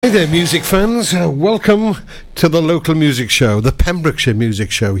Hey there, music fans. Welcome to the local music show, the Pembrokeshire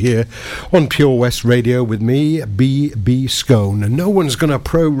Music Show here on Pure West Radio with me, B.B Skone. And no one's going to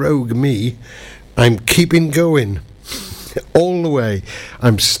prorogue me. I'm keeping going all the way.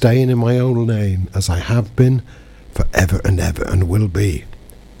 I'm staying in my old lane as I have been forever and ever and will be.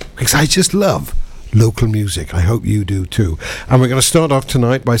 Because I just love local music. I hope you do too. And we're going to start off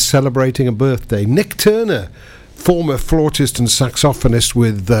tonight by celebrating a birthday. Nick Turner, former flautist and saxophonist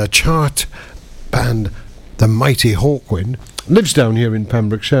with chart band The Mighty Hawkwind, lives down here in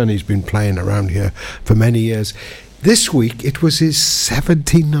Pembrokeshire and he's been playing around here for many years. This week it was his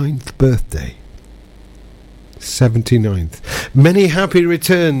 79th birthday. 79th. Many happy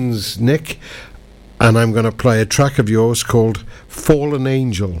returns, Nick. And I'm going to play a track of yours called Fallen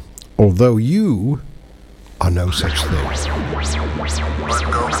Angel, although you are no such thing.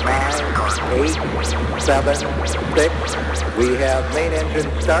 8, 7, 6. We have main engine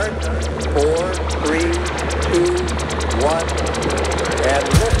start. 4, 3, 2, 1, and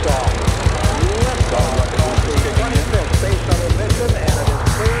liftoff. Liftoff. Space shuttle mission, and it is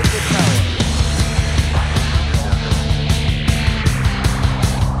cleared to tower.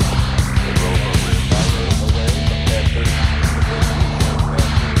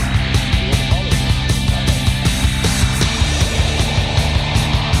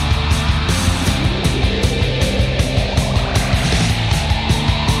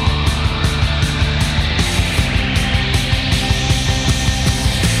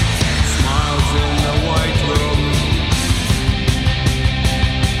 Smiles in the white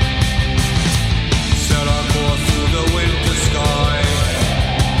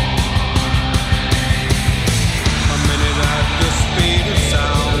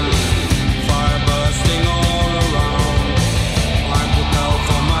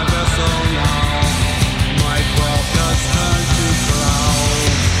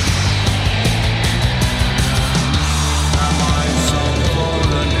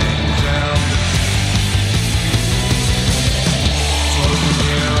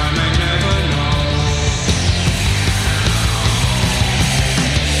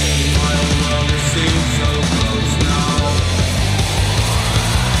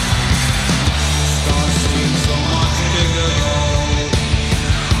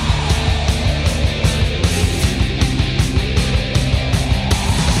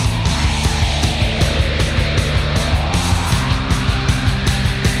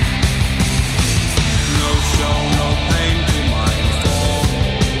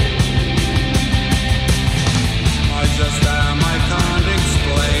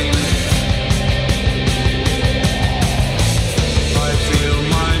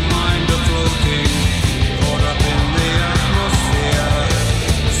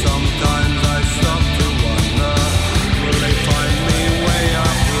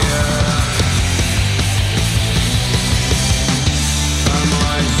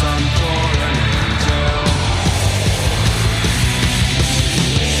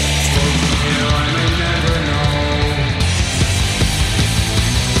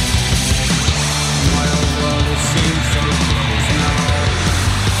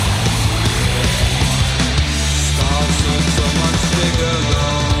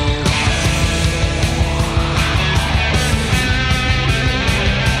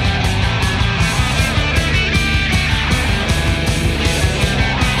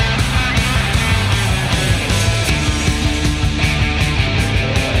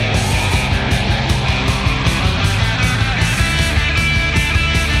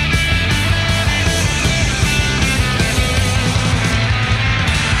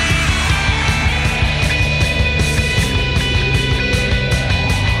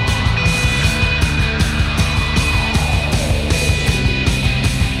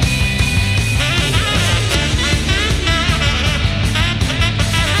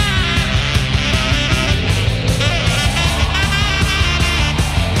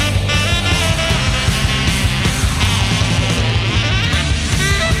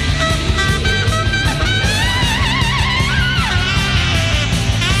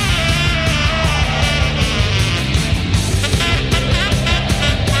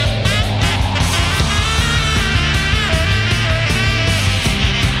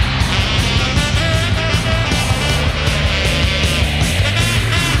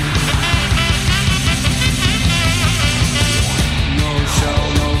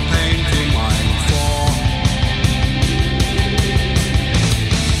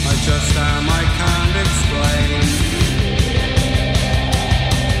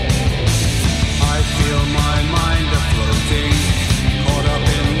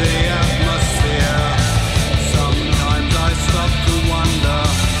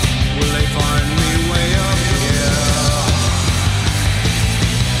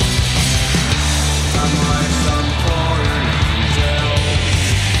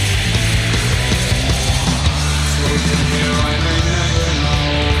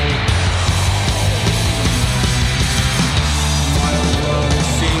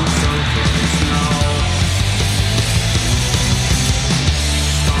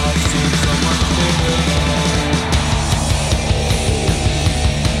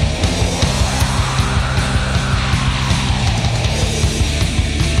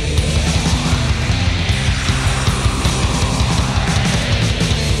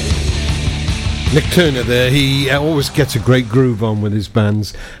Nick Turner there, he always gets a great groove on with his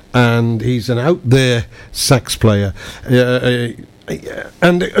bands, and he's an out there sax player.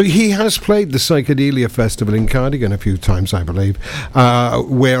 And he has played the Psychedelia Festival in Cardigan a few times, I believe,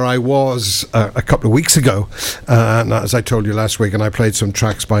 where I was a couple of weeks ago. And as I told you last week, and I played some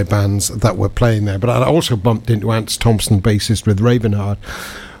tracks by bands that were playing there. But I also bumped into Ants Thompson, bassist with Ravenheart,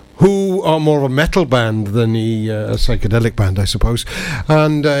 who are more of a metal band than a psychedelic band, I suppose.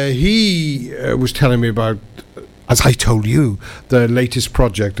 And he was telling me about, as I told you, the latest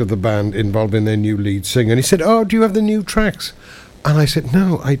project of the band involving their new lead singer. And he said, "Oh, do you have the new tracks?" And I said,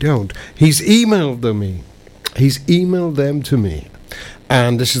 "No, I don't." He's emailed them me. He's emailed them to me.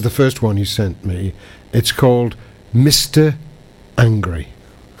 And this is the first one he sent me. It's called Mr. Angry.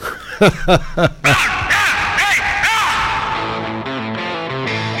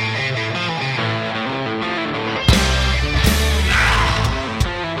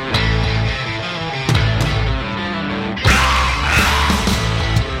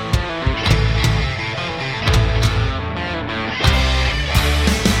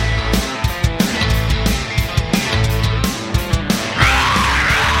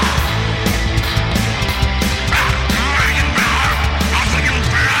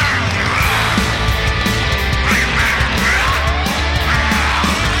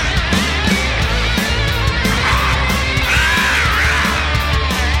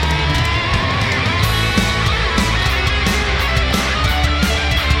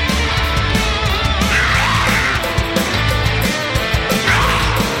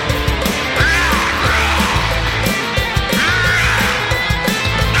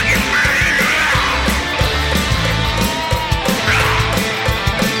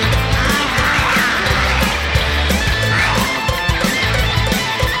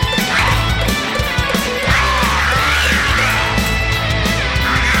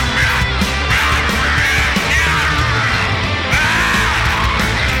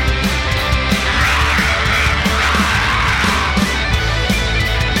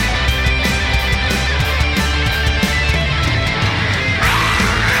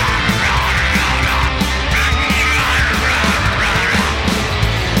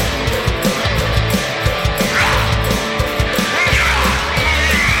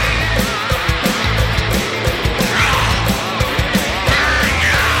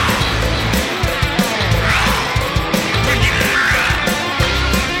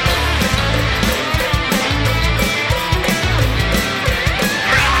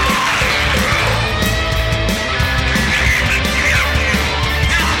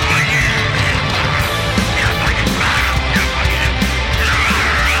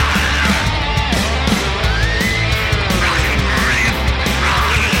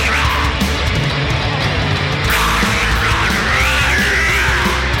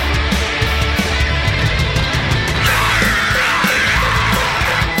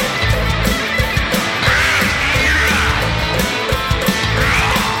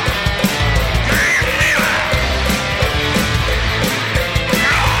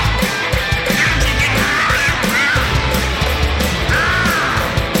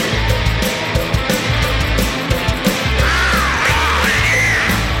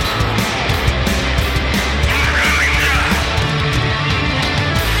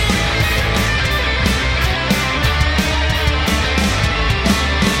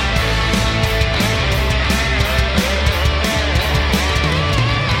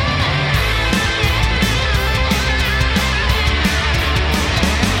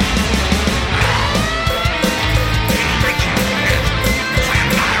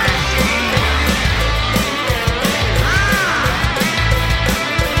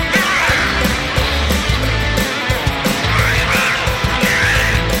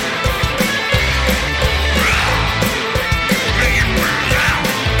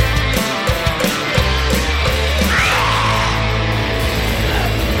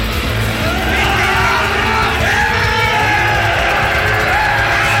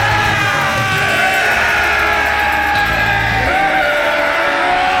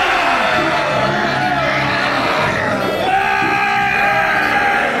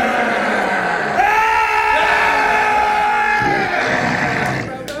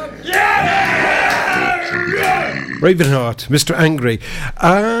 Ravenheart, Mr. Angry.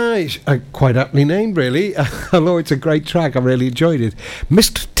 Quite aptly named, really. Although it's a great track, I really enjoyed it.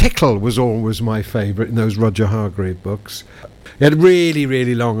 Mr. Tickle was always my favourite in those Roger Hargrave books. He had really,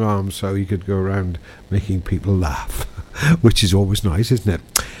 really long arms, so he could go around making people laugh, which is always nice, isn't it?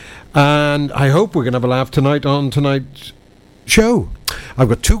 And I hope we're going to have a laugh tonight on tonight's show. I've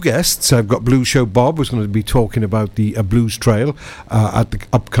got two guests. I've got Blues Show Bob, who's going to be talking about the Blues Trail at the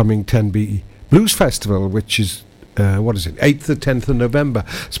upcoming 10B Blues Festival, which is 8th to 10th of November,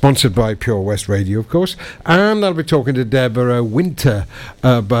 sponsored by Pure West Radio, of course. And I'll be talking to Deborah Winter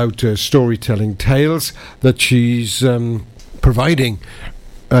about storytelling tales that she's providing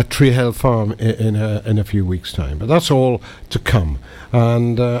at Tree Hill Farm in a few weeks' time. But that's all to come.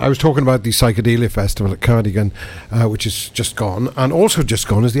 And I was talking about the Psychedelia Festival at Cardigan, which is just gone. And also just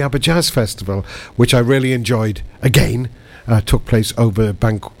gone is the ABBA Jazz Festival, which I really enjoyed again. Took place over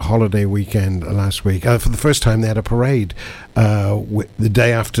bank holiday weekend last week. For the first time, they had a parade the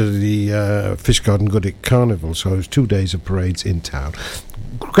day after the Fish Garden Goodwick Carnival. So it was 2 days of parades in town.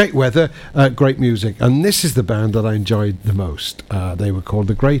 Great weather, great music. And this is the band that I enjoyed the most. They were called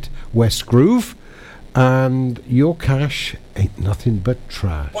the Great West Groove. And Your Cash Ain't Nothing But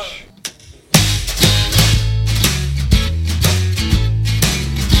Trash.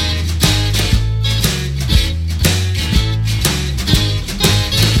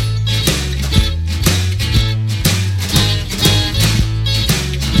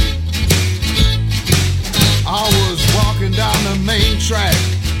 Main track.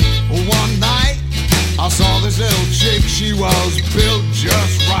 One night I saw this little chick, she was built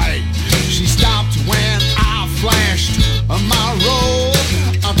just right. She stopped when I flashed my roll.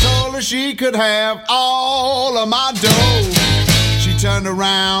 I told her she could have all of my dough. She turned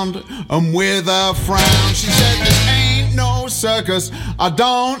around with a frown. She said, this ain't no circus, I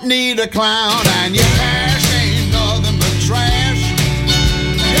don't need a clown. And your cash ain't nothing but trash.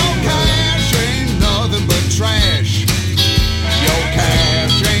 Your cash ain't nothing but trash. Your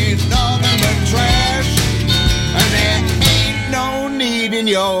cash ain't nothing but trash. And there ain't no need in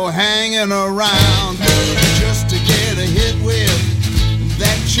your hanging around just to get a hit with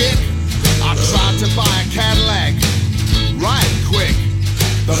that chick. I tried to buy a Cadillac right quick.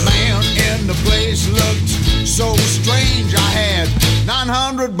 The man in the place looked so strange. I had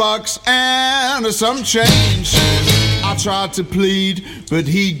 $900 and some change. I tried to plead, but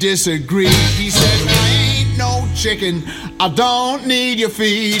he disagreed. He said, I ain't no chicken, I don't need your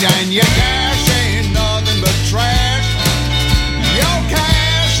feed. And your cash ain't nothing but trash. Your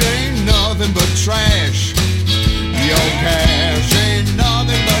cash ain't nothing but trash. Your cash ain't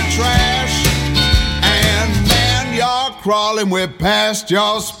nothing but trash. And man, you're crawling way past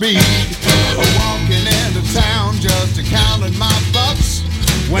your speed. Walking into town just counting my bucks,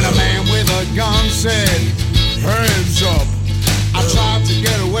 when a man with a gun said, hands up. I tried to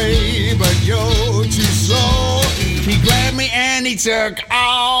get away, but you're too slow. He grabbed me and he took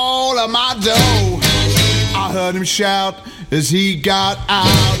all of my dough. I heard him shout as he got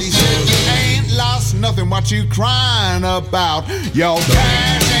out. He said, you ain't lost nothing, what you crying about? Your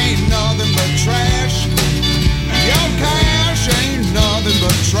cash ain't nothing but trash. Your cash ain't nothing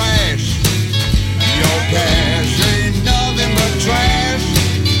but trash. Your cash ain't nothing but trash.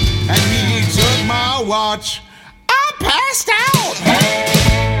 And he took my watch. I passed out.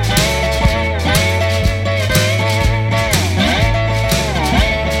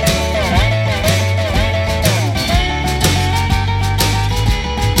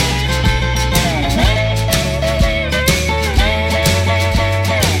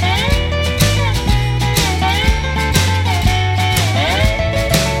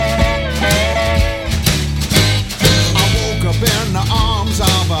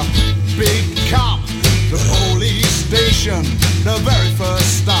 The very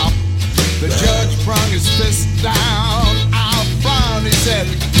first stop, the judge brung his fist down. I frowned, he said,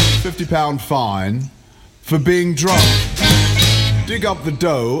 £50 fine for being drunk. Dig up the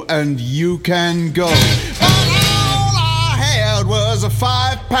dough and you can go. But all I had was a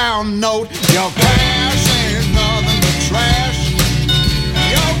 £5 note. Your cash ain't nothing but trash.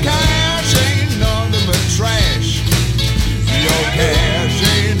 Your cash ain't nothing but trash. Your cash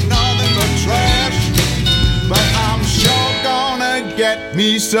ain't nothing but trash. But I'm sure gonna get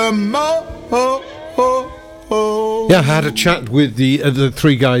me some more. Yeah, I had a chat with the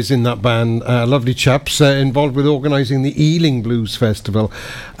three guys in that band, lovely chaps, involved with organising the Ealing Blues Festival,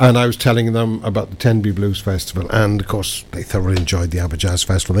 and I was telling them about the Tenby Blues Festival, and of course they thoroughly enjoyed the ABBA Jazz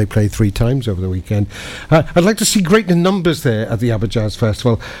Festival. They played 3 times over the weekend. I'd like to see greater numbers there at the ABBA Jazz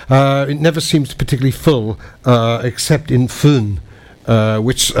Festival. It never seems particularly full, except in Fun.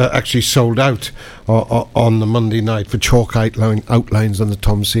 Which actually sold out on the Monday night for Chalk Outlines and the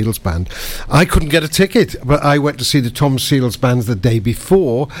Tom Seals Band. I couldn't get a ticket, but I went to see the Tom Seals Band the day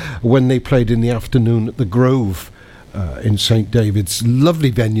before when they played in the afternoon at the Grove in St David's.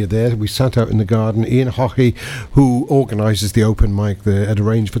 Lovely venue there. We sat out in the garden. Ian Hockey, who organises the open mic there, had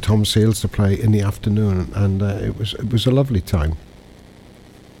arranged for Tom Seals to play in the afternoon, and it was a lovely time.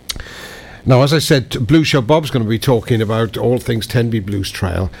 Now, as I said, Blues Show Bob's going to be talking about all things Tenby Blues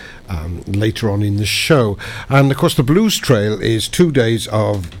Trail later on in the show. And, of course, the Blues Trail is 2 days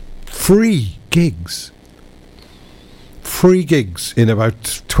of free gigs. Free gigs in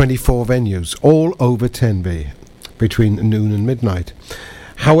about 24 venues all over Tenby between noon and midnight.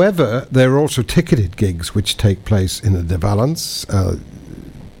 However, there are also ticketed gigs which take place in the De Valence,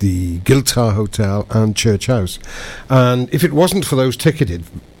 the Giltar Hotel and Church House. And if it wasn't for those ticketed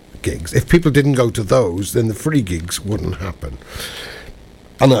gigs, if people didn't go to those, then the free gigs wouldn't happen.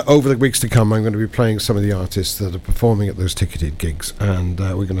 And over the weeks to come, I'm going to be playing some of the artists that are performing at those ticketed gigs. And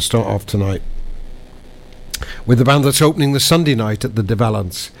we're going to start off tonight with the band that's opening the Sunday night at the De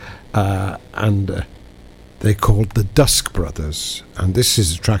Valence. And they're called the Dusk Brothers. And this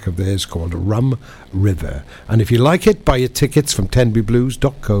is a track of theirs called Rum River. And if you like it, buy your tickets from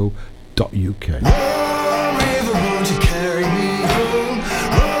tenbyblues.co.uk.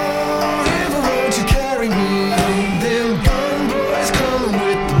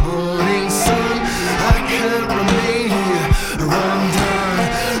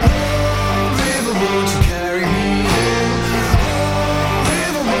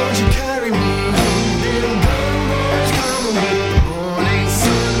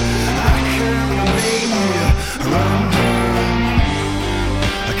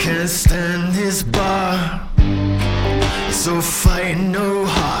 Stand this bar, so fighting no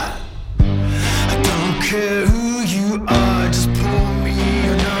heart. I don't care who you are, just pour me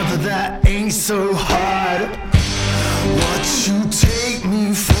another that ain't so hard. What you take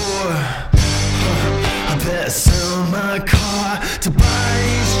me for? I better sell my car to buy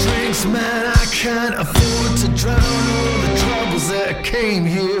these drinks, man. I can't afford to drown all the troubles that I came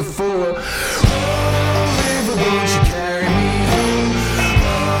here for. Oh, river, won't you carry me home?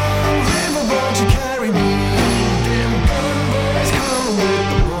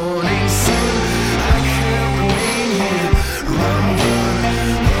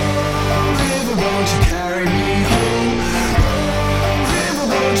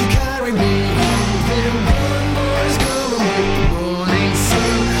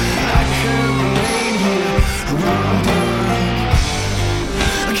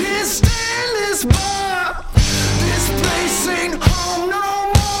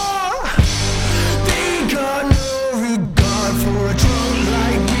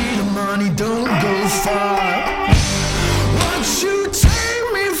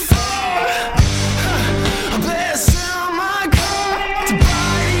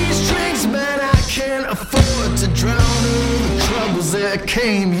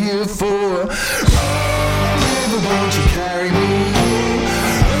 Came here for. Oh, river, won't you carry me?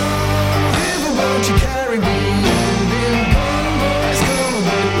 Oh, river, won't you carry me? Them gone boys coming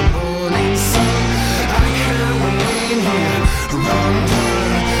with the morning sun. I can't remain here around her.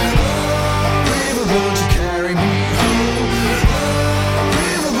 Oh, river, won't you carry me home? Oh,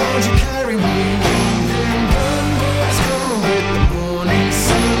 river, won't you carry me? Them gone boys coming with the morning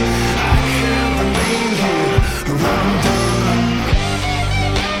sun. I can't remain here around her.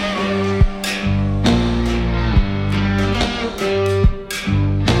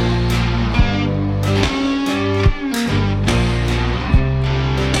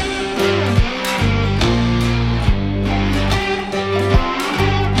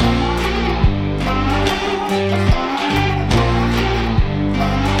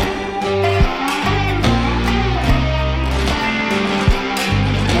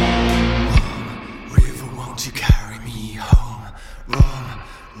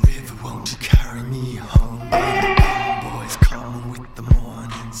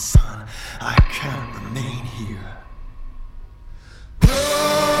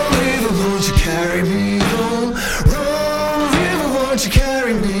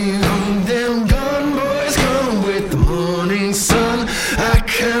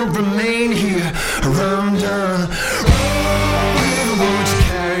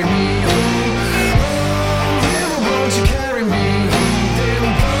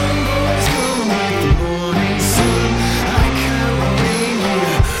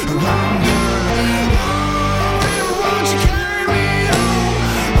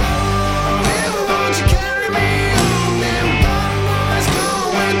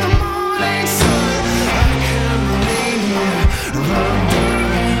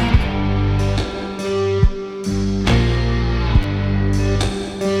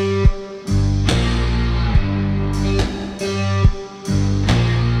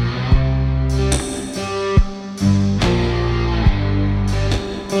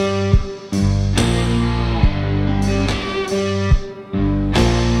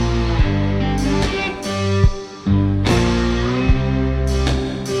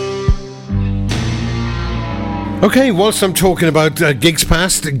 Okay, whilst I'm talking about gigs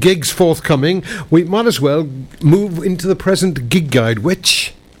past, gigs forthcoming, we might as well move into the present gig guide,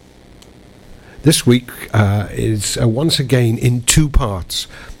 which this week is once again in two parts.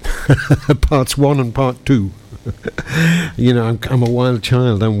 Parts 1 and part 2. You know, I'm a wild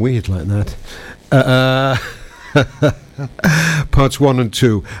child, I'm weird like that. Parts 1 and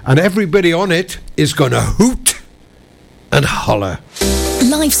 2. And everybody on it is going to hoot and holler.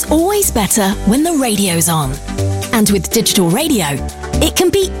 Life's always better when the radio's on. And with digital radio, it can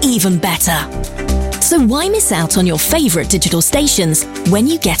be even better. So why miss out on your favourite digital stations when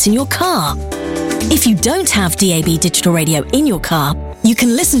you get in your car? If you don't have DAB digital radio in your car, you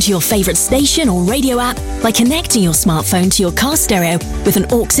can listen to your favourite station or radio app by connecting your smartphone to your car stereo with an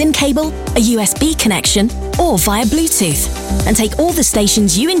aux-in cable, a USB connection, or via Bluetooth, and take all the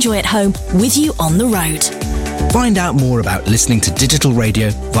stations you enjoy at home with you on the road. Find out more about listening to digital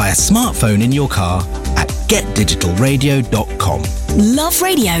radio via smartphone in your car at getdigitalradio.com. Love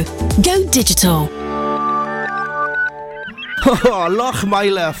radio. Go digital. Oh,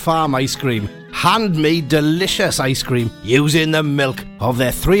 Lochmeyler Farm Ice Cream. Handmade delicious ice cream using the milk of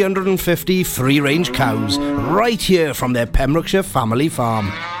their 350 free-range cows right here from their Pembrokeshire family farm.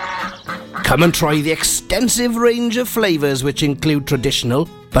 Come and try the extensive range of flavours which include traditional,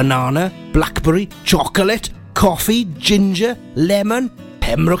 banana, blackberry, chocolate, coffee, ginger, lemon,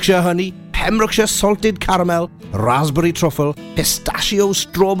 Pembrokeshire honey, Pembrokeshire salted caramel, raspberry truffle, pistachio,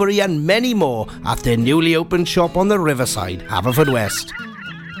 strawberry and many more at their newly opened shop on the Riverside, Haverfordwest.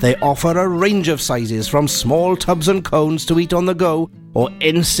 They offer a range of sizes from small tubs and cones to eat on the go or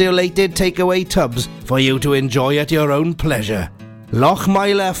insulated takeaway tubs for you to enjoy at your own pleasure.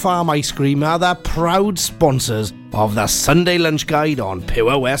 Lochmeyler Farm Ice Cream are the proud sponsors of the Sunday Lunch Guide on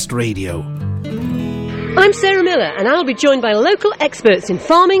Pure West Radio. I'm Sarah Miller and I'll be joined by local experts in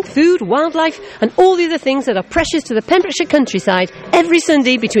farming, food, wildlife and all the other things that are precious to the Pembrokeshire countryside every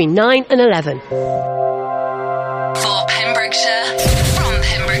Sunday between 9 and 11. For Pembrokeshire, from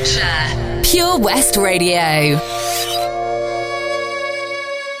Pembrokeshire, Pure West Radio.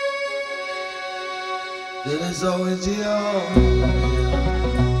 There's always you.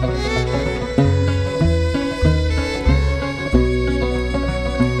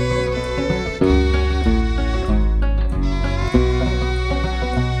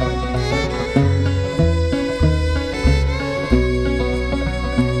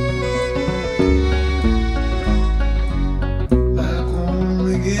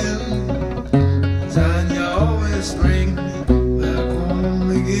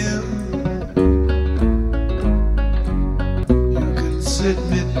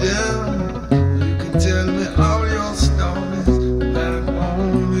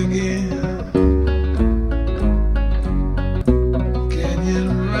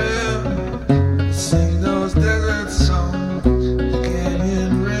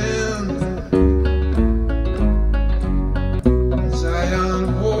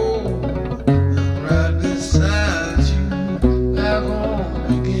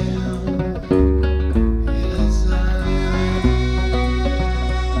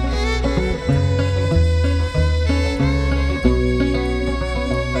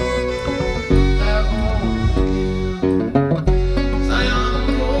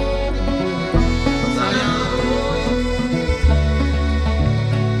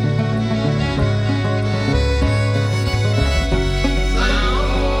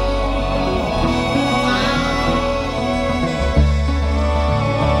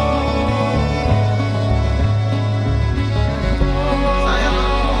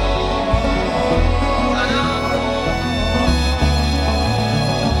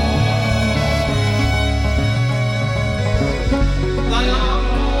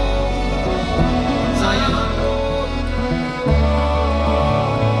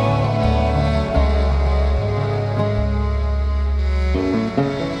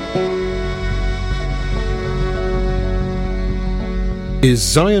 Is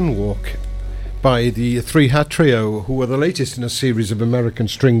Zion Walk by the Three Hat Trio, who are the latest in a series of American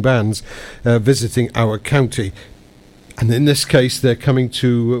string bands visiting our county. And in this case, they're coming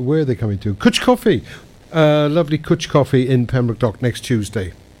to, where are they coming to? Cwtch Coffee, lovely Cwtch Coffee in Pembroke Dock next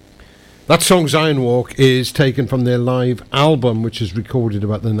Tuesday. That song, Zion Walk, is taken from their live album, which is recorded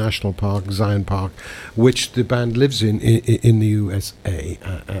about the national park, Zion Park, which the band lives in the USA,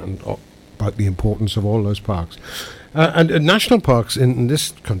 and about the importance of all those parks. And national parks in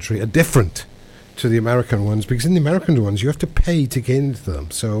this country are different to the American ones, because in the American ones you have to pay to get into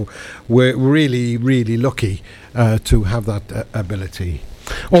them. So we're really, really lucky to have that ability.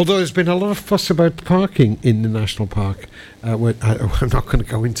 Although there's been a lot of fuss about parking in the national park. I'm not going to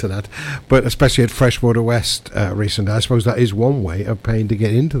go into that, but especially at Freshwater West recently. I suppose that is one way of paying to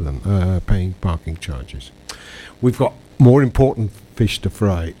get into them, paying parking charges. We've got more important fish to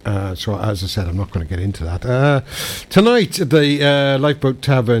fry, so as I said, I'm not going to get into that. Tonight at the Lifeboat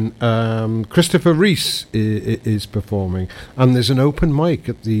Tavern, Christopher Reese is performing, and there's an open mic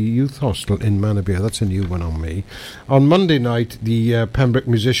at the Youth Hostel in Manorbier. That's a new one on me. On Monday night, the Pembroke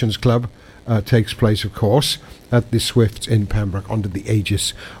Musicians Club takes place, of course, at the Swifts in Pembroke under the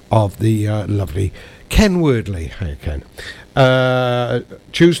aegis of the lovely Ken Wordley. Hi, Ken.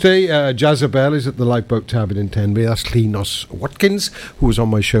 Tuesday, Jazabelle is at the Lifeboat Tavern in Tenby. That's Cleanos Watkins, who was on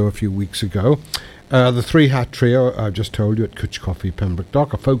my show a few weeks ago. The Three Hat Trio, I've just told you, at Cutch Coffee, Pembroke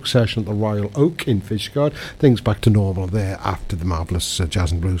Dock. A folk session at the Royal Oak in Fishguard. Things back to normal there after the marvellous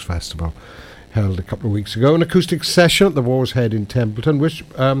Jazz and Blues Festival held a couple of weeks ago. An acoustic session at the War's Head in Templeton, which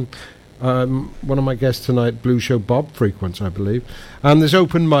one of my guests tonight, Blue Show Bob, frequents, I believe. And there's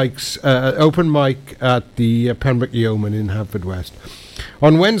open mic at the Pembroke Yeoman in Haverfordwest.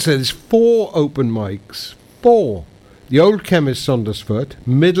 On Wednesday, there's 4 open mics. 4. The Old Chemist, Saundersfoot,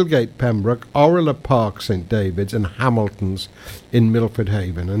 Middlegate, Pembroke, Orilla Park, St David's, and Hamilton's in Milford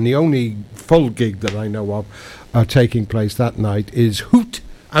Haven. And the only full gig that I know of taking place that night is Hoot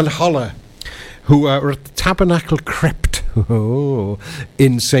and Holler, who are at the Tabernacle Crypt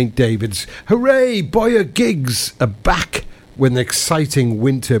in St David's. Hooray! Boyer Gigs are back with an exciting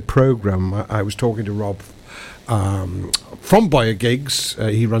winter programme. I was talking to Rob from Boyer Gigs.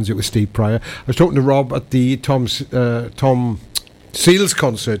 He runs it with Steve Pryor. I was talking to Rob at the Tom Seals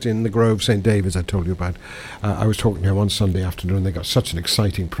concert in the Grove, St David's, I told you about. I was talking to him on Sunday afternoon. They got such an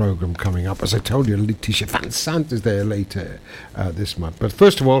exciting programme coming up. As I told you, Letitia Van Sant is there later this month. But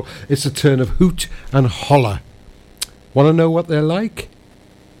first of all, it's the turn of Hoot and Holler. Want to know what they're like?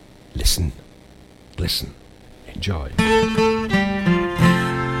 Listen, enjoy.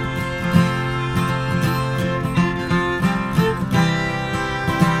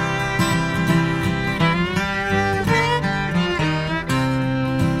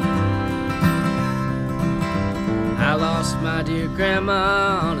 I lost my dear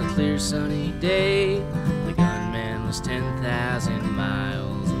grandma on a clear sunny day. The gunman was 10,000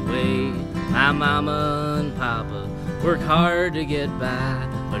 miles away. My mama and papa work hard to get by,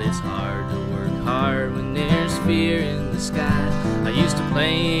 but it's hard to work hard when there's fear in the sky. I used to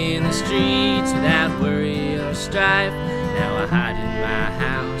play in the streets without worry or strife. Now I hide in my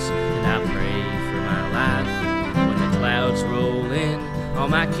house and I pray for my life. When the clouds roll in, all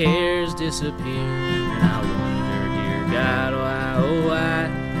my cares disappear, and I wonder, dear God, why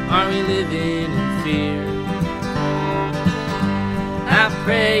are we living in fear? I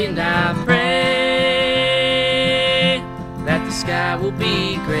pray and I pray that the sky will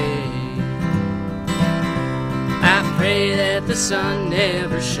be gray. I pray that the sun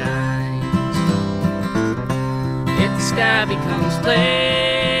never shines. If the sky becomes clear,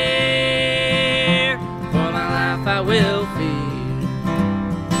 for my life I will fear.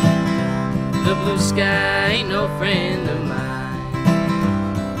 The blue sky ain't no friend of mine.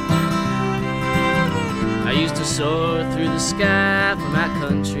 I used to soar through the sky for my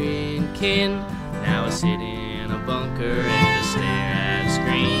country and kin. Now I sit in a bunker and to stare at a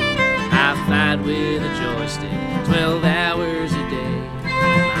screen. I fight with a joystick 12 hours a day.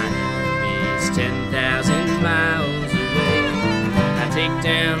 My enemy is 10,000 miles away. I take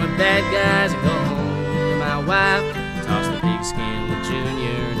down the bad guys and go home to my wife. Toss the pigskin with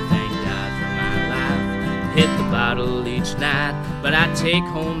Junior and thank God for my life. Hit the bottle each night, but I take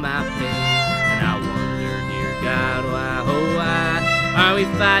home my pay. And I wonder, dear God, why are we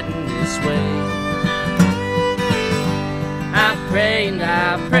fighting this way? I pray and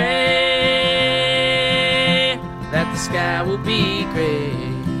I pray that the sky will be gray.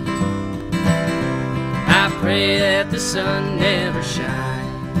 I pray that the sun never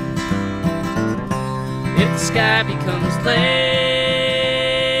shines. If the sky becomes clear,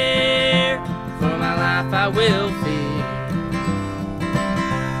 for my life I will fear.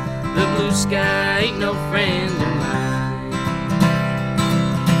 The blue sky ain't no friend of mine.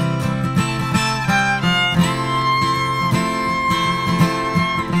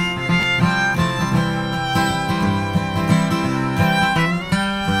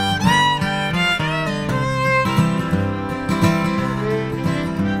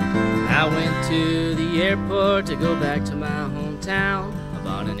 To the airport to go back to my hometown. I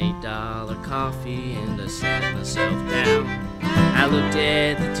bought an $8 coffee and I sat myself down. I looked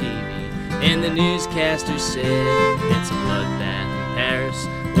at the TV and the newscaster said it's a bloodbath in Paris,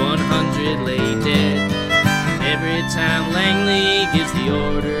 100 lay dead. Every time Langley gives the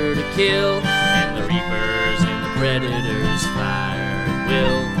order to kill, and the reapers and the predators fire at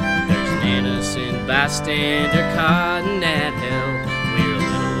will, there's an innocent bystander caught in that hell. We're a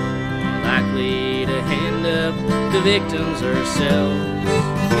little more likely to hand up the victims ourselves.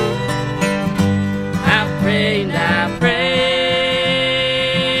 I pray and I pray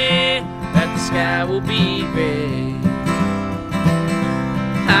that the sky will be gray.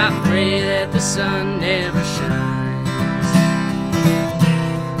 I pray that the sun never shines.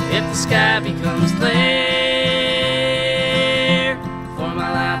 If the sky becomes clear, for my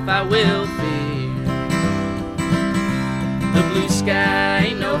life I will fear. The blue sky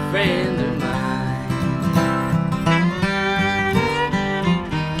ain't no friend of mine.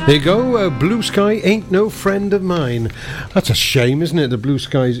 There you go, Blue Sky Ain't No Friend of Mine. That's a shame, isn't it? The Blue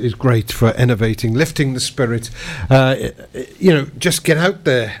Sky is great for innovating, lifting the spirit. Just get out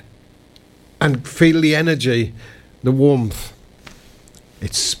there and feel the energy, the warmth.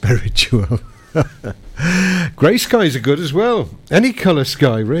 It's spiritual. Grey skies are good as well. Any colour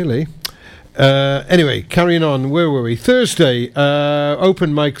sky, really. Anyway, carrying on. Where were we? Thursday,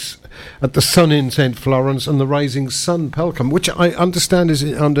 open mics at the Sun in St Florence and the Rising Sun Pelham, which I understand is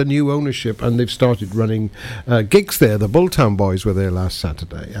under new ownership, and they've started running gigs there. The Bulltown Boys were there last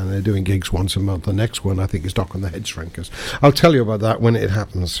Saturday, and they're doing gigs once a month. The next one, I think, is Dock on the Head Shrinkers. I'll tell you about that when it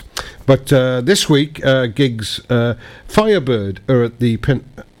happens. But this week, gigs, Firebird are at the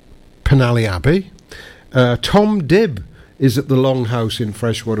Penally Abbey. Tom Dibb is at the Longhouse in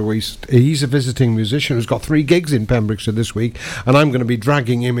Freshwater East. He's a visiting musician who's got 3 gigs in Pembrokeshire this week, and I'm going to be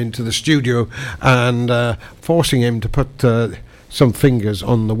dragging him into the studio and forcing him to put some fingers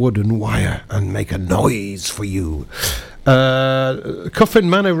on the wooden wire and make a noise for you. Coffin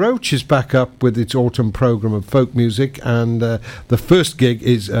Manor Roach is back up with its autumn programme of folk music, and the first gig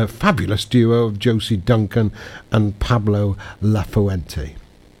is a fabulous duo of Josie Duncan and Pablo Lafuente.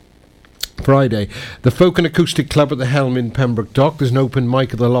 Friday, the Folk and Acoustic Club at the Helm in Pembroke Dock. There's an open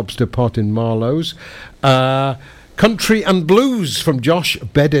mic at the Lobster Pot in Marlowe's. Country and Blues from Josh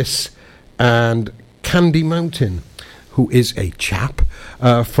Beddis and Candy Mountain, who is a chap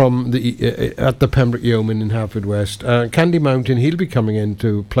from the at the Pembroke Yeoman in Haverfordwest. Candy Mountain, he'll be coming in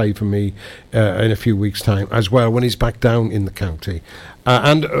to play for me in a few weeks' time as well when he's back down in the county.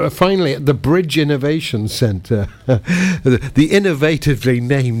 And finally, the Bridge Innovation Centre, the innovatively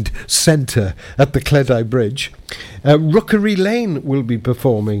named centre at the Cleddau Bridge. Rookery Lane will be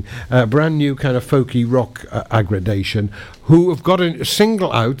performing a brand new kind of folky rock aggradation, who have got a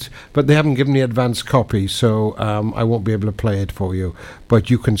single out, but they haven't given me advance copy, so I won't be able to play it for you.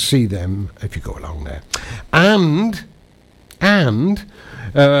 But you can see them if you go along there. And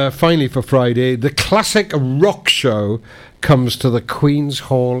finally for Friday, the Classic Rock Show comes to the Queen's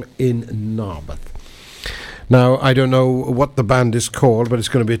Hall in Narberth. Now, I don't know what the band is called, but it's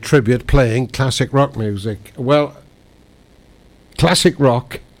going to be a tribute playing classic rock music. Well, classic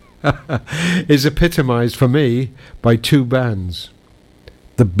rock is epitomised for me by 2 bands,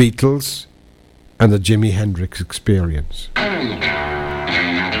 the Beatles and the Jimi Hendrix Experience.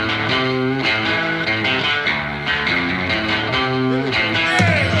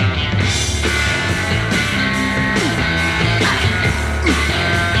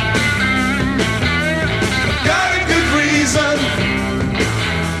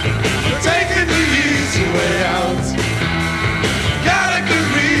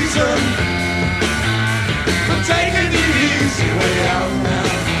 Way out now.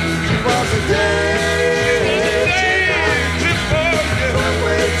 It was a day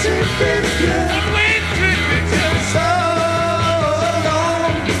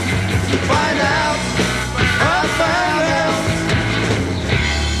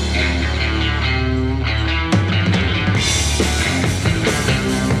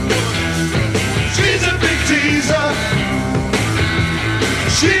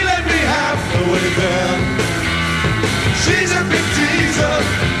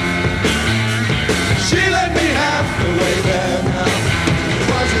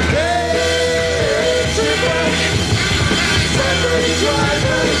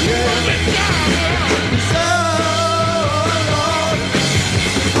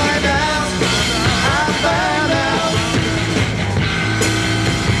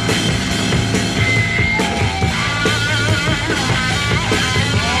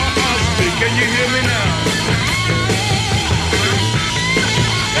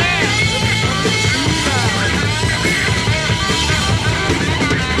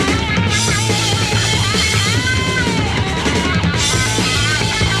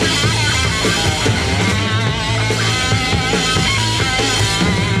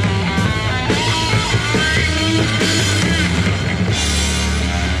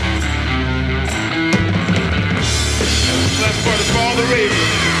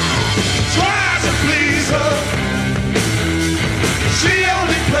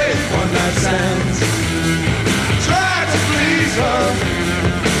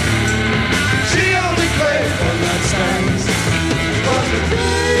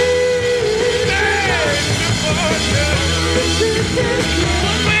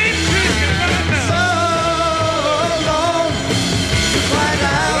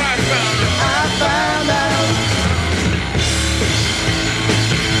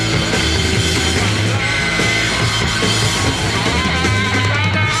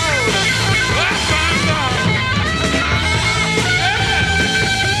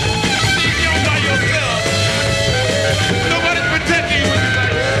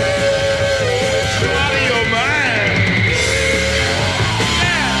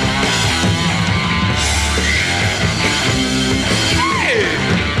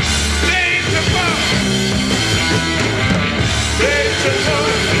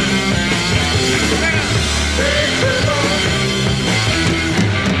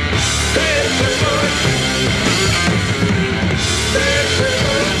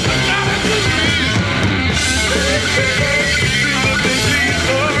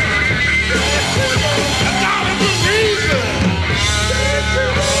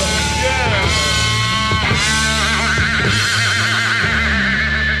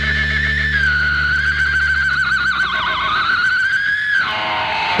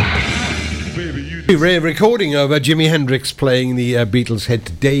very rare recording of Jimi Hendrix playing the Beatles'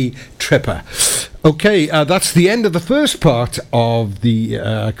 hit Day Tripper. Okay, that's the end of the first part of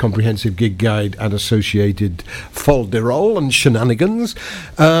the comprehensive gig guide and associated folderol and shenanigans.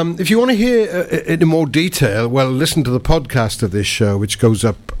 If you want to hear it in more detail, well, listen to the podcast of this show, which goes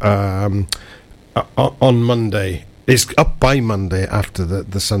up on Monday. It's up by Monday after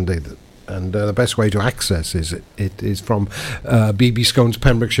the Sunday. And the best way to access it is from B.B Skone's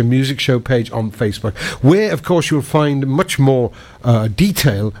Pembrokeshire Music Show page on Facebook, where, of course, you'll find much more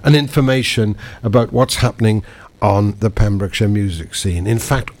detail and information about what's happening on the Pembrokeshire music scene. In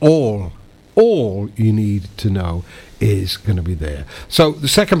fact, all you need to know is going to be there. So the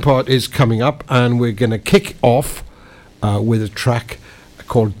second part is coming up, and we're going to kick off with a track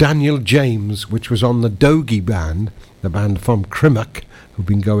called Daniel James, which was on the Dogie Band, the band from Crimmock, who've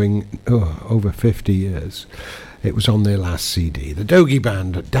been going over 50 years. It was on their last CD. The Dogie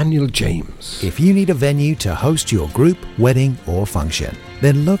Band, Daniel James. If you need a venue to host your group, wedding or function,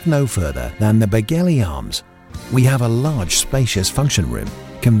 then look no further than the Begelly Arms. We have a large, spacious function room,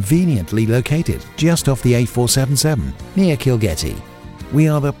 conveniently located just off the A477 near Kilgetty. We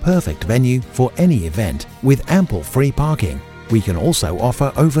are the perfect venue for any event with ample free parking. We can also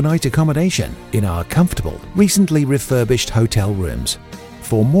offer overnight accommodation in our comfortable, recently refurbished hotel rooms.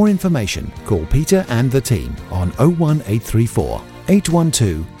 For more information, call Peter and the team on 01834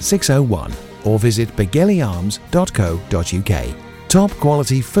 812 601 or visit begellyarms.co.uk. Top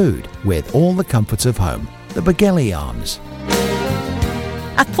quality food with all the comforts of home. The Begelly Arms.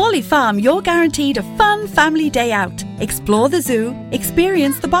 At Folly Farm, you're guaranteed a fun family day out. Explore the zoo,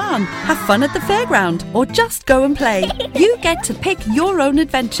 experience the barn, have fun at the fairground, or just go and play. You get to pick your own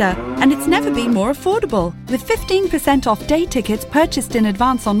adventure, and it's never been more affordable. With 15% off day tickets purchased in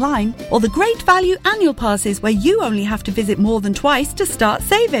advance online, or the great value annual passes where you only have to visit more than twice to start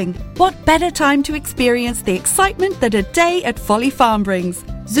saving. What better time to experience the excitement that a day at Folly Farm brings?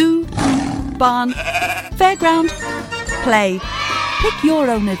 Zoo, barn, fairground, play. Pick your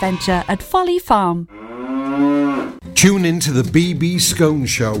own adventure at Folly Farm. Tune in to the B.B Skone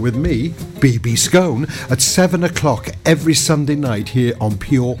Show with me, B.B Skone, at 7 o'clock every Sunday night here on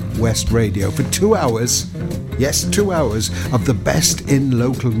Pure West Radio for 2 hours, yes, 2 hours of the best in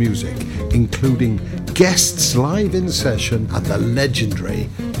local music, including guests live in session and the legendary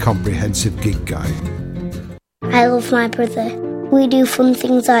Comprehensive Gig Guide. I love my brother. We do fun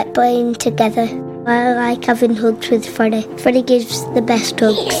things like playing together. I like having hugs with Freddie. Freddie gives the best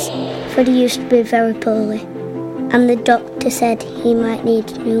hugs. Freddie used to be very poorly, and the doctor said he might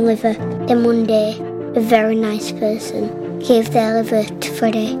need a new liver. Then one day, a very nice person gave their liver to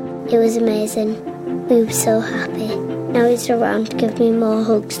Freddie. It was amazing. We were so happy. Now he's around to give me more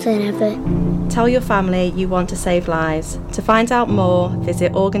hugs than ever. Tell your family you want to save lives. To find out more,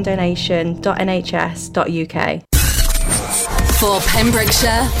 visit organdonation.nhs.uk. For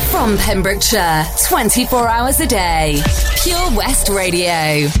Pembrokeshire, from Pembrokeshire, 24 hours a day. Pure West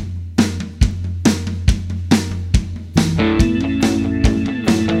Radio.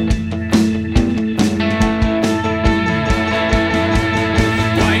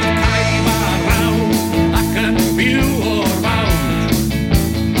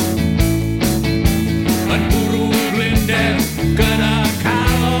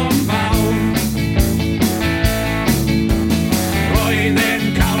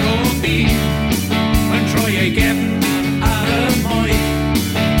 Getting out of my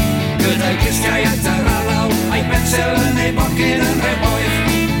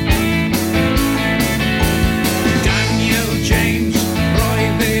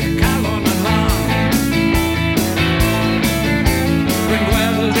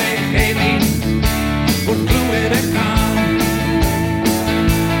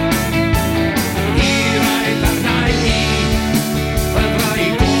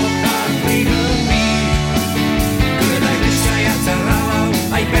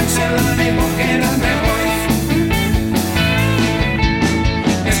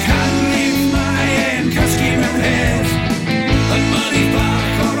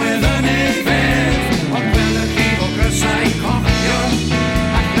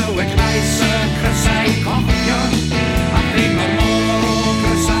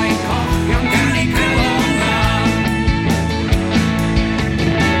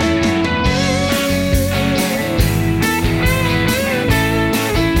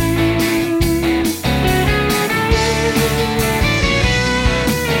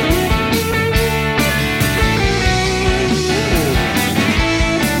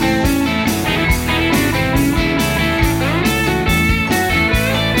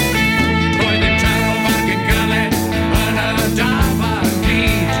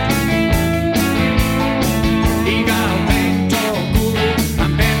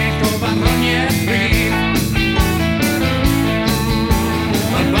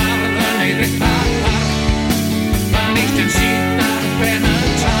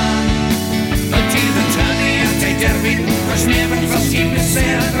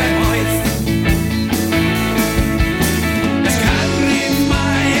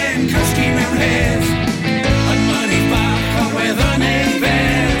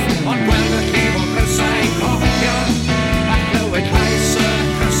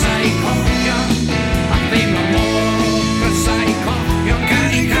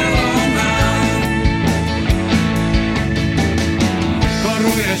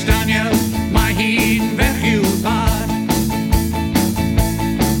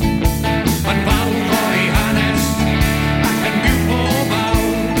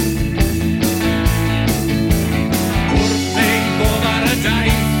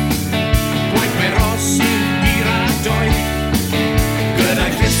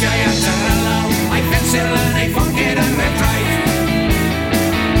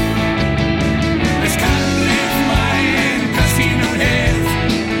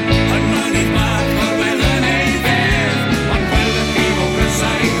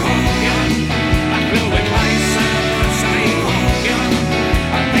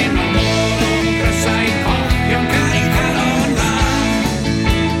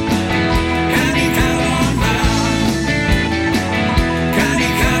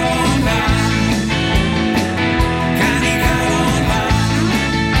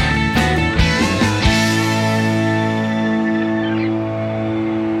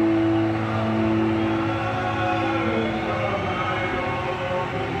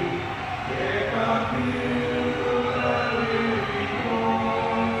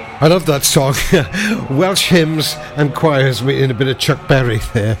I love that song. Welsh hymns and choirs in a bit of Chuck Berry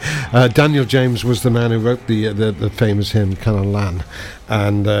there. Daniel James was the man who wrote the famous hymn Canon Lan,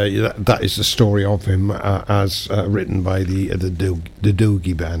 and that is the story of him as written by the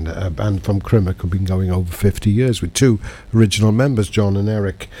Doogie Band, a band from Crimmock who've been going over 50 years with two original members, John and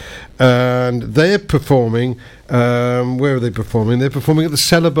Eric. And they're performing, where are they performing? They're performing at the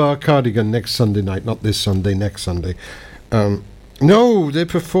Cellar Bar Cardigan next Sunday night, not this Sunday, next Sunday. No, they're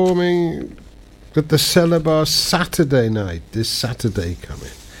performing at the Cellar Bar Saturday night, this Saturday coming.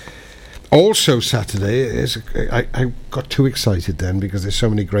 Also Saturday, I got too excited then because there's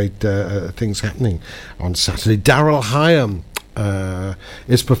so many great things happening on Saturday. Daryl Hyam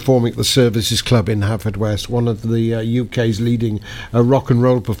is performing at the Services Club in Haverfordwest, one of the UK's leading rock and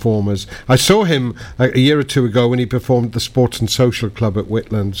roll performers. I saw him a year or two ago when he performed at the Sports and Social Club at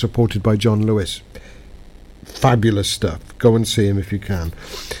Whitland, supported by John Lewis. Fabulous stuff. Go and see him if you can.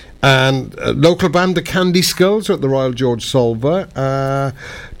 And local band the Candy Skulls are at the Royal George Solver.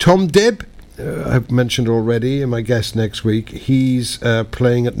 Tom Dibb, I've mentioned already, my guest next week. He's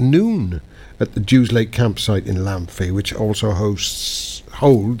playing at noon at the Dews Lake campsite in Lamphy, which also hosts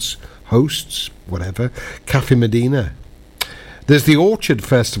Cafe Medina. There's the Orchard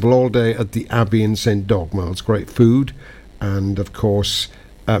Festival all day at the Abbey in St Dogmaels. Great food and, of course,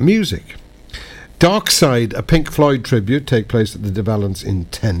 music. Dark Side, a Pink Floyd tribute, take place at the De Valence in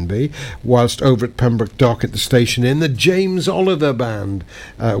Tenby, whilst over at Pembroke Dock at the Station Inn, the James Oliver Band,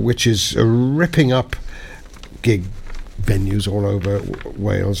 which is ripping up gig venues all over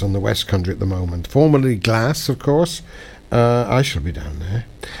Wales and the West Country at the moment. Formerly Glass, of course. I shall be down there.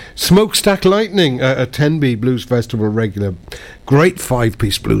 Smokestack Lightning, a Tenby Blues Festival regular, great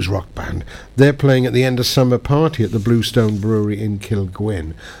 5-piece blues rock band. They're playing at the end of summer party at the Bluestone Brewery in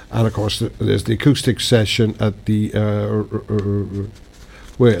Kilgwyn. And of course there's the acoustic session at the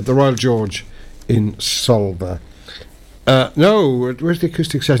Royal George in Solva. Where's the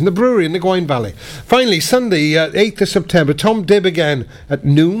acoustic session? The brewery in the Gwaun Valley. Finally, Sunday, 8th of September, Tom Dibb again at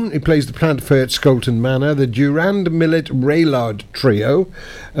noon. He plays the Plant Fair at Scolton Manor. The Durand Millet Raylard Trio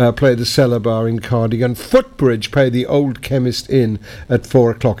play the Cellar Bar in Cardigan. Footbridge play the Old Chemist Inn at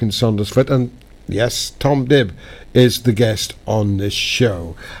 4 o'clock in Saundersfoot. And yes, Tom Dibb is the guest on this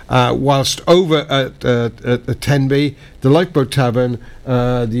show. Whilst over at Tenby, the Lifeboat Tavern,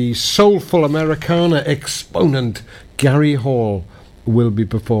 the Soulful Americana exponent Gary Hall will be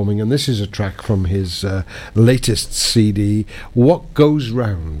performing, and this is a track from his latest CD, What Goes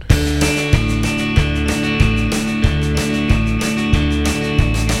Round.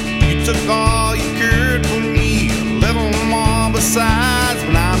 You took all you could from me, a little more besides,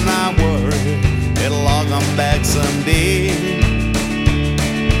 but I'm not worried, it'll all come back someday.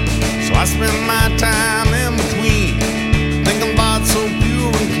 So I spend my time in between, thinking about so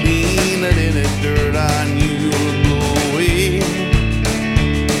pure and clean that any dirt I knew would blow away.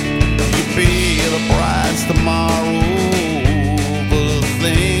 You pay the price tomorrow for the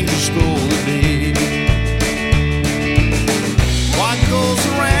things you stole today. What goes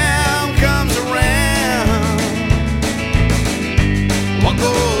around comes around. What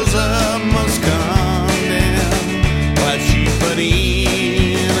goes up must come down. What you put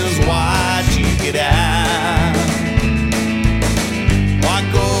in is what you get out. What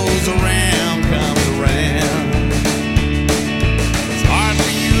goes around comes around. It's hard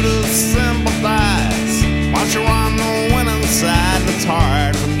for you to sympathize while you're on the winning side. It's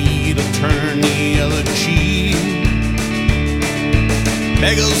hard for me to turn the other cheek.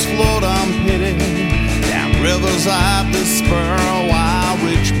 Beggars float on pity down rivers of despair, while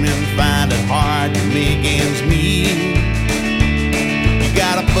rich men find it hard to make ends meet. You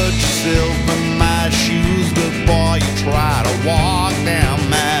gotta put yourself in my shoes before you try to walk down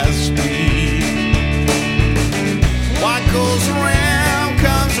my street. What goes around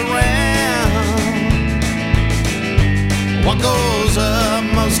comes around. What goes up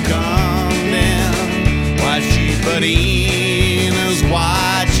must come down. What you put in is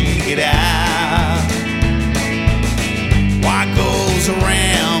what you get out. What goes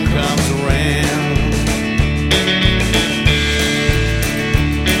around comes around.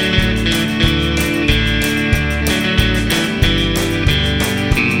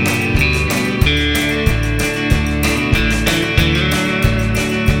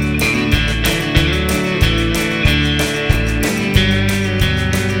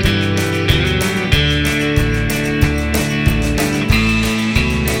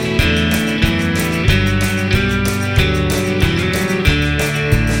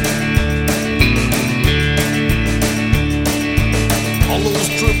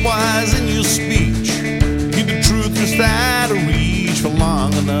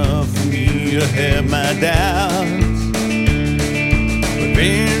 enough for me to have my doubts.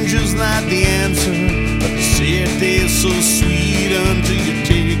 Revenge is not the answer, but they say it tastes so sweet until you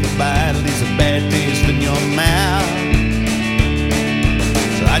take a bite. It leaves a bad taste in your mouth.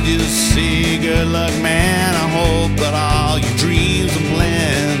 So I just say good luck, man. I hope that all your dreams and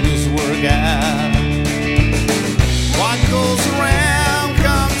plans work out. What goes around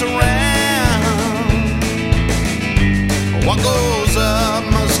comes around. What goes up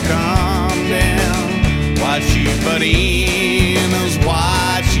must come down. What you put in is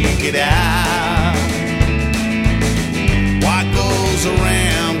what you get out. What goes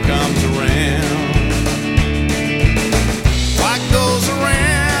around comes around. What goes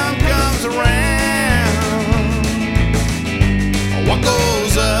around comes around. What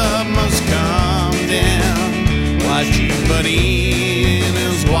goes up must come down. What you put in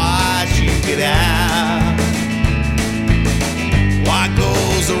is what you get out. What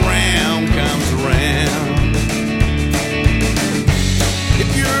goes around comes around.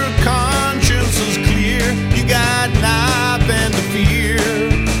 If your conscience is clear, you got nothing to fear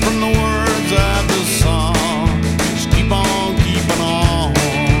from the words of the song. Just keep on keeping on.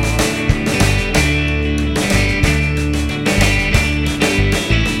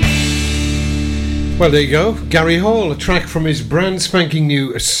 Well, there you go. Gary Hall, a track from his brand spanking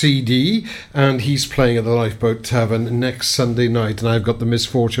new CD, and he's playing at the Lifeboat Tavern next Sunday night, and I've got the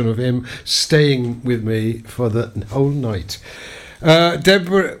misfortune of him staying with me for the whole night.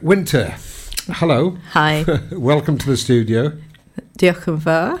 Deborah Winter, hello. Hi. Welcome to the studio. Diolch yn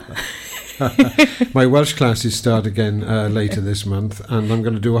fawr. My Welsh classes start again later this month, and I'm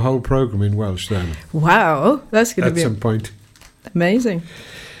going to do a whole programme in Welsh then. Wow, that's going to be at some point. Amazing.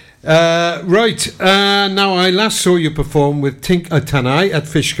 Right, now I last saw you perform with Tink Tanai at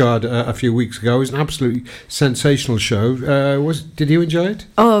Fishguard a few weeks ago. It was an absolutely sensational show. Did you enjoy it?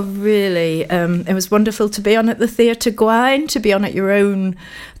 Oh, really? It was wonderful to be on at the Theatre Gwaun, to be on at your own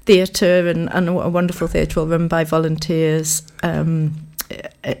theatre, and a wonderful theatre all run by volunteers.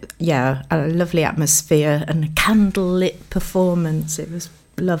 Yeah, a lovely atmosphere and a candlelit performance. It was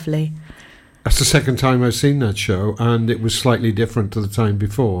lovely. That's the second time I've seen that show, and it was slightly different to the time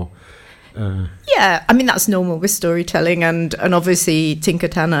before. Yeah, I mean, that's normal with storytelling, and obviously Tinker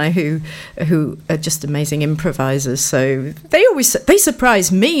Tanai, who are just amazing improvisers, so they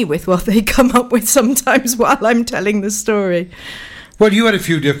surprise me with what they come up with sometimes while I'm telling the story. Well, you had a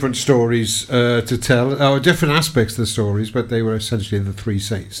few different stories to tell, or different aspects of the stories, but they were essentially the three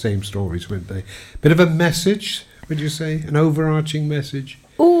same stories, weren't they? Bit of a message, would you say? An overarching message?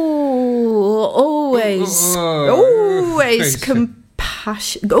 Always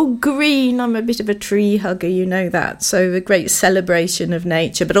compassion. Oh, green, I'm a bit of a tree hugger, you know that. So a great celebration of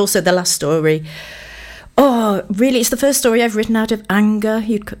nature, but also the last story. Oh, really, it's the first story I've written out of anger.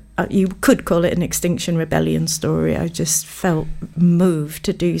 You could call it an Extinction Rebellion story. I just felt moved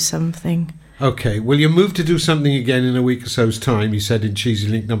to do something. Okay, well, you moved to do something again in a week or so's time, you said in Cheesy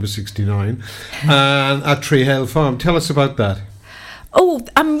Link number 69, at Tree Hill Farm. Tell us about that. Oh,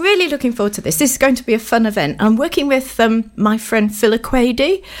 I'm really looking forward to this. This is going to be a fun event. I'm working with my friend Phil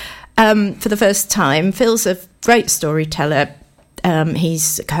Aquady for the first time. Phil's a great storyteller.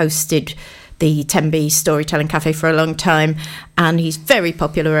 He's hosted the Tenby Storytelling Cafe for a long time, and he's very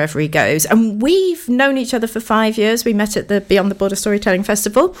popular wherever he goes. And we've known each other for 5 years. We met at the Beyond the Border Storytelling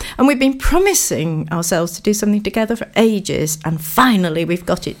Festival, and we've been promising ourselves to do something together for ages, and finally we've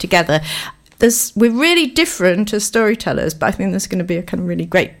got it together. We're really different as storytellers, but I think there's going to be a kind of really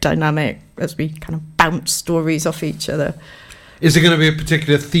great dynamic as we kind of bounce stories off each other. Is there going to be a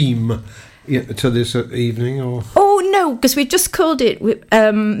particular theme to this evening? Or? Oh, no, because we just called it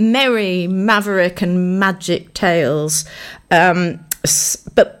Merry, Maverick and Magic Tales.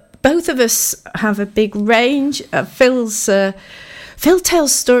 But both of us have a big range. Phil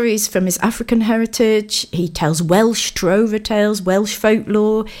tells stories from his African heritage. He tells Welsh trover tales, Welsh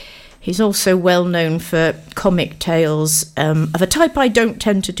folklore. He's also well known for comic tales of a type I don't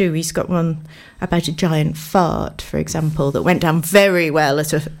tend to do. He's got one about a giant fart, for example, that went down very well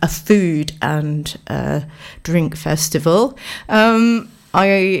at a food and drink festival.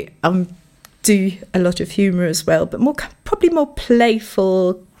 I do a lot of humour as well, but probably more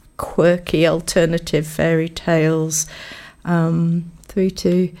playful, quirky, alternative fairy tales. We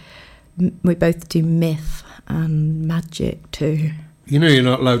both do myth and magic too. You know you're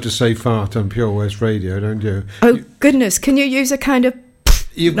not allowed to say fart on Pure West Radio, don't you? Oh, goodness. Can you use a kind of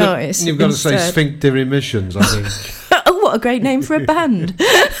noise? You've got to say sphincter emissions, I think. Oh, what a great name for a band.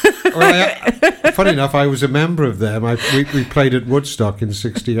 Funny enough, I was a member of them. We played at Woodstock in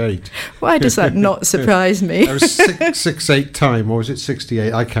 '68. Why does that not surprise me? I was 6'8" time, or was it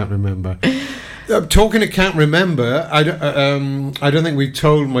 68? I can't remember. Talking of can't remember, I don't think we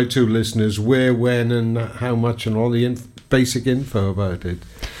told my two listeners where, when, and how much, and all the basic info about it.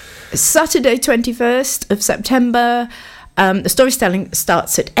 Saturday, 21st of September. The storytelling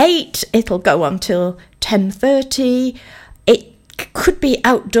starts at 8. It'll go on till 10:30. It could be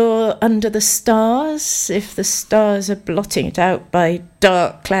outdoor under the stars. If the stars are blotting it out by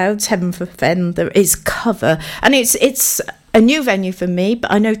dark clouds, heaven forfend, there is cover. And it's a new venue for me,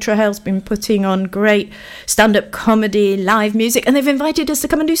 but I know Trahel's been putting on great stand-up comedy, live music, and they've invited us to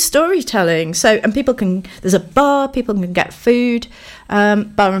come and do storytelling. So, and there's a bar, people can get food, bar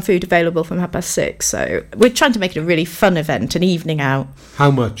and food available from 6:30. So we're trying to make it a really fun event, an evening out. How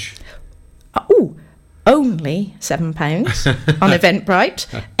much? Only £7 on Eventbrite,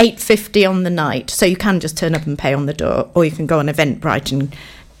 £8.50 on the night. So you can just turn up and pay on the door, or you can go on Eventbrite and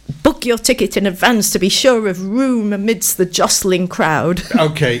book your ticket in advance to be sure of room amidst the jostling crowd.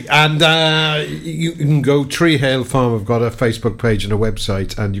 Okay, and you can go. Tree Hale Farm have got a Facebook page and a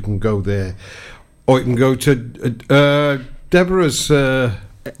website, and you can go there, or you can go to Deborah's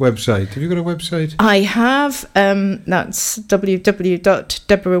website. Have you got a website? I have. That's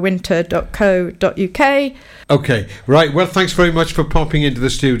www.deborahwinter.co.uk. Okay, right. Well, thanks very much for popping into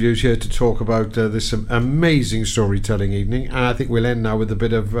the studios here to talk about this amazing storytelling evening. And I think we'll end now with a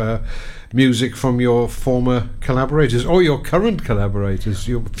bit of music from your former collaborators, or your current collaborators,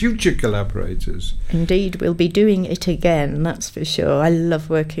 your future collaborators. Indeed, we'll be doing it again, that's for sure. I love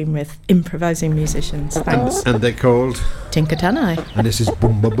working with improvising musicians. Thanks. And they're called Tinker Tanai. And this is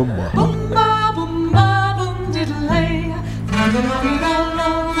Boomba Boomba. Boomba Boomba Boom Diddley. Boomba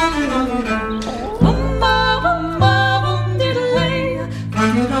Boomba Boom Diddley.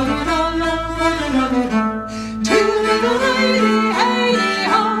 Two little lady, hey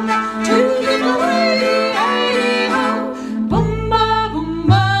ho. Two little lady, hey ho. Boomba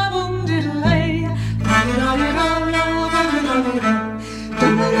Boomba Boom Diddley.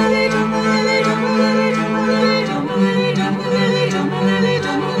 Dummelly, dummelly, dummelly, dummelly, dummelly, dummelly, dummelly, dummelly, dummelly, dummelly, dummelly,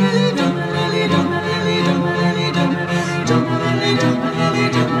 dummelly,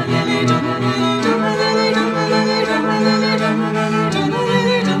 dummelly, dummelly,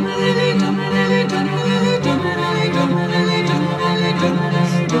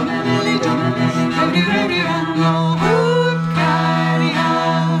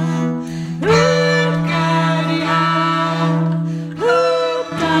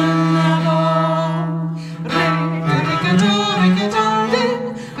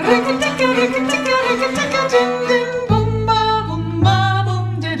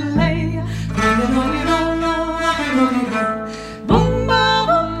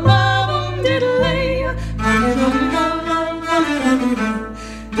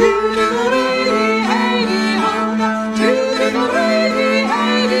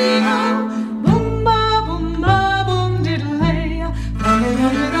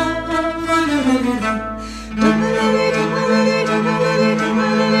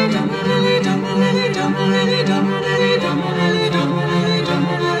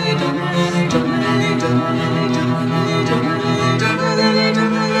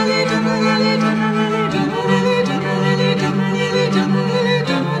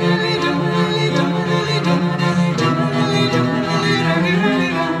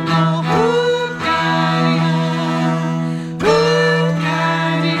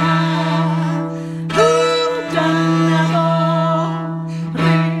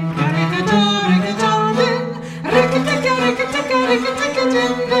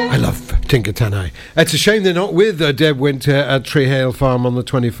 Tinker Tanai. It's a shame they're not with Deb Winter at Tree Hale Farm on the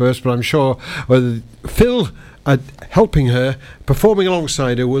 21st, but I'm sure Phil helping her, performing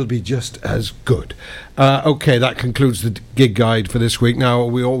alongside her, will be just as good. Okay, that concludes the gig guide for this week. Now,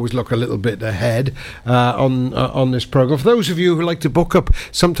 we always look a little bit ahead on this programme. For those of you who like to book up,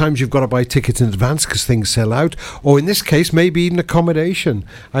 sometimes you've got to buy tickets in advance because things sell out, or in this case, maybe even accommodation.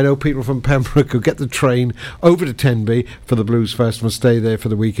 I know people from Pembroke who get the train over to Tenby for the Blues Festival, stay there for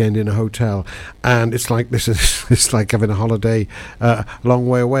the weekend in a hotel, and it's like it's like having a holiday a long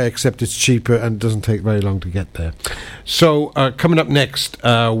way away, except it's cheaper and doesn't take very long to get there. So, coming up next,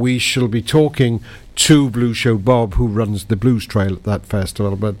 we shall be talking to Blues Show Bob, who runs the Blues Trail at that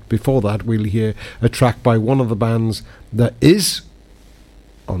festival. But before that, we'll hear a track by one of the bands that is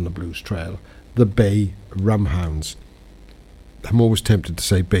on the Blues Trail, the Bay Rumhounds. I'm always tempted to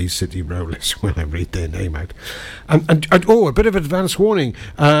say Bay City Rollers when I read their name out. And a bit of advance warning.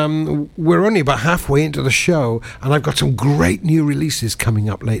 We're only about halfway into the show, and I've got some great new releases coming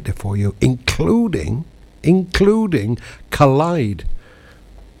up later for you, including Collide,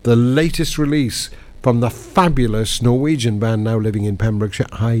 the latest release from the fabulous Norwegian band now living in Pembrokeshire,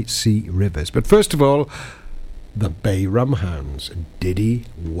 High Sea Rivers. But first of all, the Bay Rumhounds, Diddy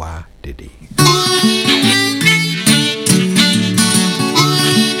Wah Diddy.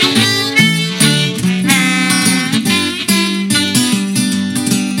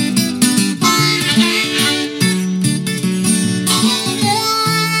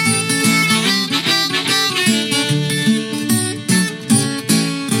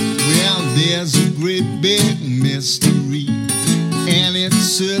 There's a great big mystery, and it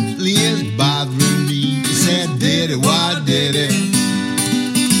certainly is bothering me. He said, Diddy, why did it?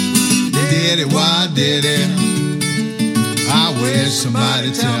 Diddy, why did it? I wish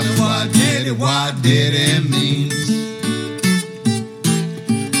somebody tell me why did it means.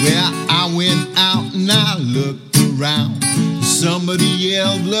 Well, I went out and I looked around. Somebody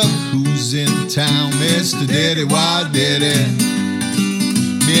yelled, look who's in town. Mr. Diddy, why did it?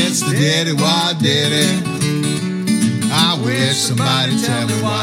 Mr. Diddy, why did it? I wish somebody tell me why.